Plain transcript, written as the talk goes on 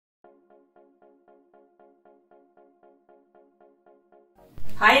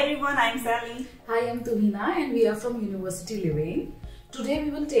Hi everyone, I'm Sally. Hi, I'm Tuhina and we are from University Living. Today we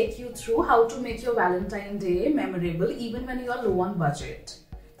will take you through how to make your Valentine Day memorable even when you are low on budget.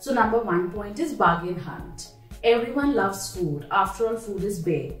 So number 1 point is bargain hunt. Everyone loves food. After all, food is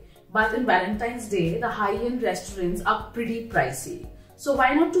bae. But in Valentine's Day, the high-end restaurants are pretty pricey. So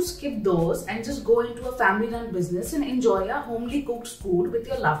why not to skip those and just go into a family-run business and enjoy a homely cooked food with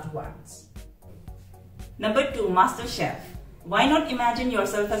your loved ones. Number 2, Master Chef. Why not imagine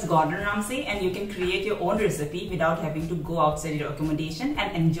yourself as Gordon Ramsay and you can create your own recipe without having to go outside your accommodation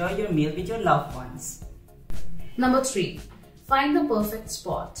and enjoy your meal with your loved ones. Number 3, find the perfect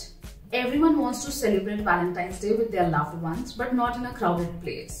spot. Everyone wants to celebrate Valentine's Day with their loved ones but not in a crowded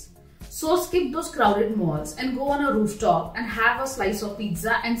place. So skip those crowded malls and go on a rooftop and have a slice of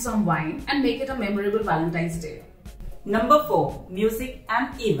pizza and some wine and make it a memorable Valentine's Day. Number 4, music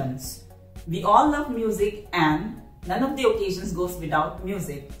and events. We all love music and none of the occasions goes without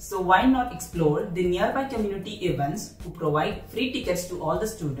music. So why not explore the nearby community events who provide free tickets to all the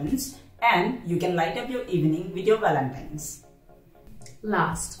students and you can light up your evening with your Valentines.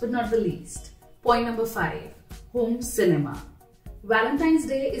 Last but not the least, point number 5, home cinema. Valentine's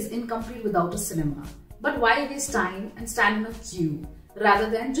Day is incomplete without a cinema. But why waste time and stand in a queue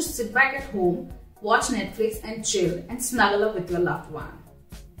rather than just sit back at home, watch Netflix and chill and snuggle up with your loved one.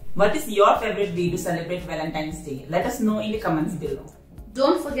 What is your favorite way to celebrate Valentine's Day? Let us know in the comments below.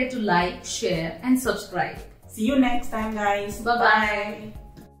 Don't forget to like, share and subscribe. See you next time guys. Bye-bye.